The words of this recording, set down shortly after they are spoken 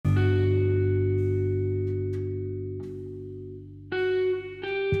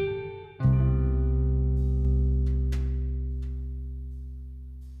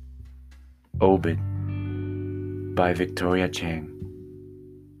Obit by Victoria Chang.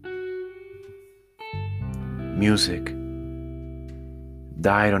 Music.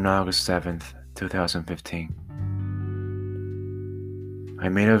 Died on August 7th, 2015. I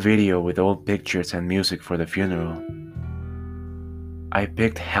made a video with old pictures and music for the funeral. I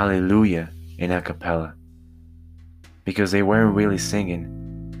picked Hallelujah in a cappella because they weren't really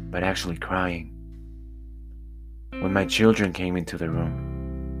singing, but actually crying. When my children came into the room,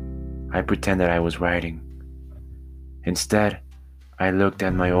 I pretended I was writing. Instead, I looked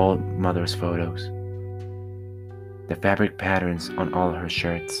at my old mother's photos, the fabric patterns on all her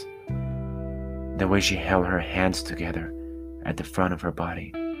shirts, the way she held her hands together at the front of her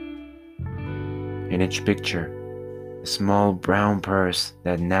body. In each picture, a small brown purse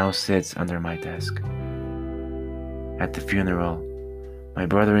that now sits under my desk. At the funeral, my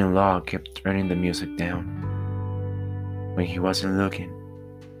brother-in-law kept turning the music down. When he wasn't looking,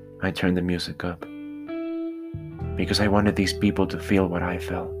 I turned the music up because I wanted these people to feel what I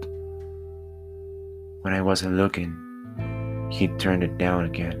felt. When I wasn't looking, he turned it down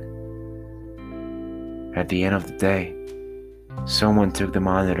again. At the end of the day, someone took the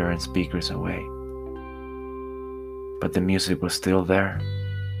monitor and speakers away, but the music was still there.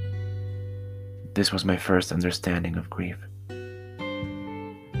 This was my first understanding of grief.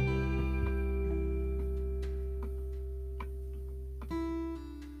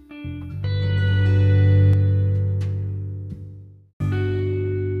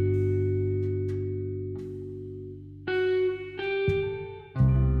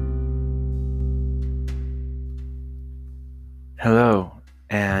 Hello,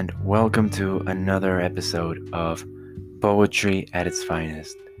 and welcome to another episode of Poetry at its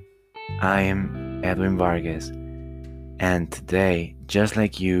Finest. I am Edwin Vargas, and today, just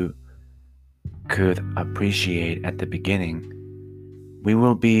like you could appreciate at the beginning, we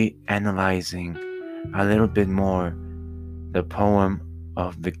will be analyzing a little bit more the poem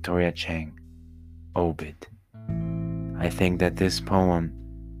of Victoria Chang, Obit. I think that this poem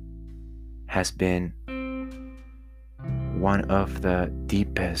has been one of the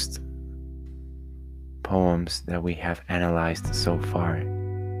deepest poems that we have analyzed so far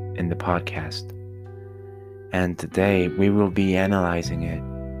in the podcast. And today we will be analyzing it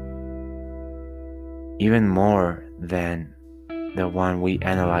even more than the one we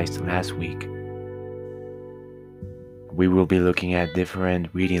analyzed last week. We will be looking at different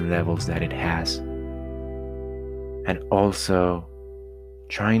reading levels that it has, and also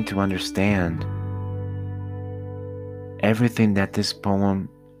trying to understand everything that this poem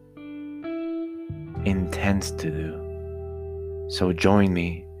intends to do. So join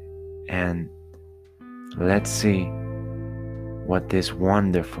me and let's see what this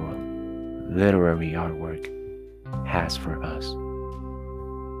wonderful literary artwork has for us.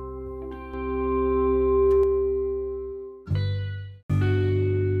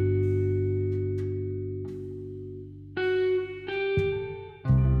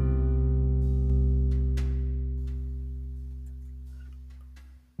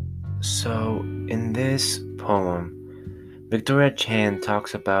 So, in this poem, Victoria Chang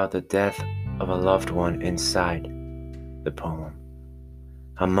talks about the death of a loved one inside the poem,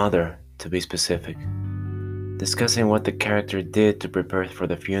 a mother to be specific, discussing what the character did to prepare for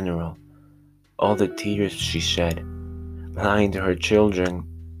the funeral, all the tears she shed, lying to her children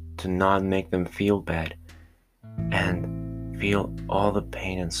to not make them feel bad, and feel all the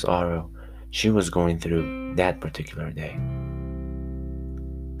pain and sorrow she was going through that particular day.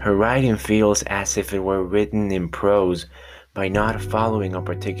 Her writing feels as if it were written in prose by not following a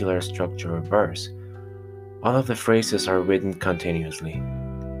particular structure or verse. All of the phrases are written continuously.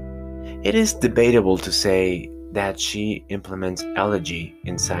 It is debatable to say that she implements elegy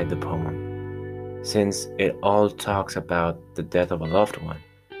inside the poem, since it all talks about the death of a loved one,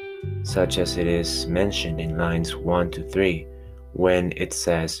 such as it is mentioned in lines 1 to 3 when it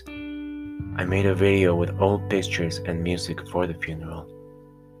says, "I made a video with old pictures and music for the funeral."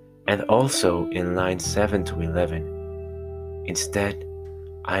 And also in lines 7 to 11, "Instead,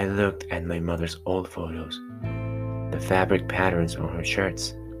 I looked at my mother's old photos, the fabric patterns on her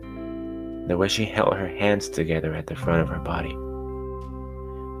shirts, the way she held her hands together at the front of her body."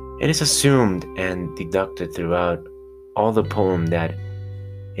 It is assumed and deducted throughout all the poem that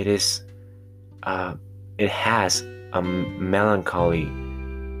it has a melancholy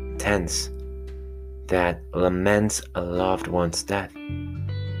tense that laments a loved one's death.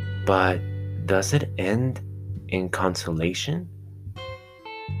 But does it end in consolation?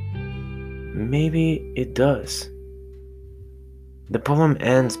 Maybe it does. The poem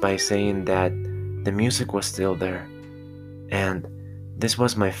ends by saying that the music was still there, and This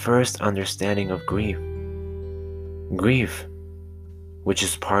was my first understanding of grief. Grief, which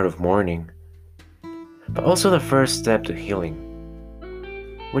is part of mourning, but also the first step to healing,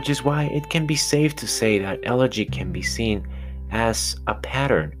 which is why it can be safe to say that elegy can be seen as a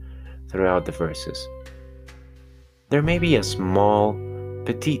pattern throughout the verses. There may be a small,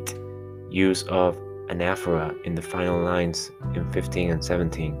 petite use of anaphora in the final lines in 15 and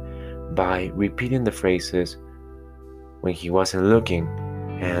 17 by repeating the phrases when he wasn't looking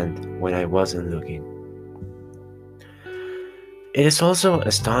and when I wasn't looking. It is also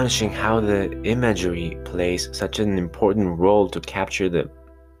astonishing how the imagery plays such an important role to capture the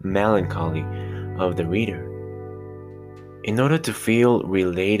melancholy of the reader. In order to feel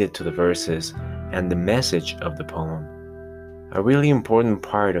related to the verses and the message of the poem, a really important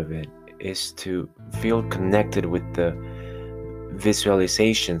part of it is to feel connected with the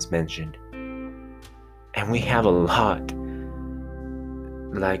visualizations mentioned. And we have a lot,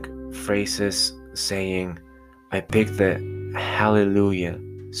 like phrases saying, I picked the Hallelujah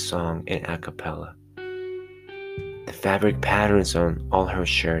song in a cappella, the fabric patterns on all her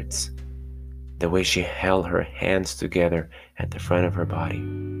shirts, the way she held her hands together at the front of her body,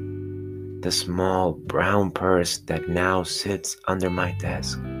 the small brown purse that now sits under my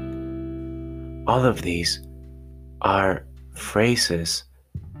desk. All of these are phrases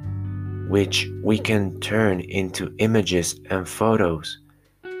which we can turn into images and photos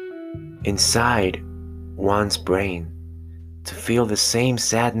inside one's brain to feel the same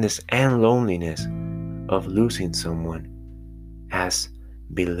sadness and loneliness of losing someone as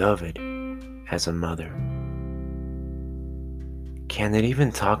beloved as a mother. Can it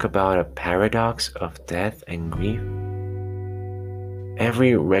even talk about a paradox of death and grief?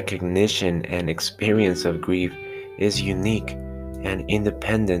 Every recognition and experience of grief is unique and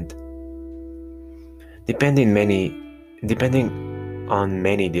independent, depending on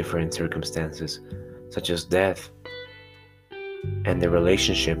many different circumstances, such as death and the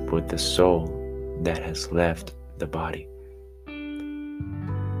relationship with the soul that has left the body.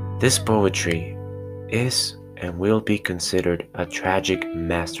 This poetry is and will be considered a tragic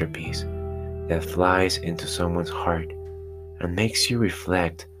masterpiece that flies into someone's heart and makes you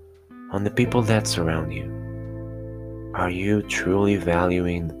reflect on the people that surround you. Are you truly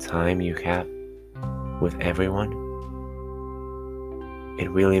valuing the time you have with everyone? It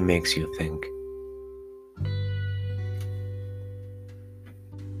really makes you think.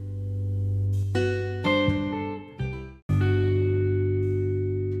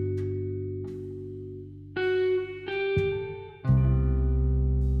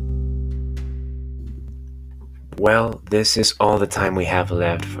 Well, this is all the time we have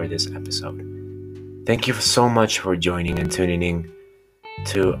left for this episode. Thank you so much for joining and tuning in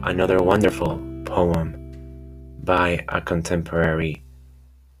to another wonderful poem by a contemporary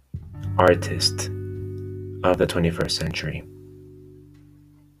artist of the 21st century.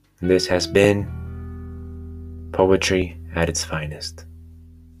 This has been Poetry at its Finest.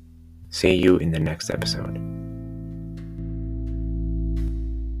 See you in the next episode.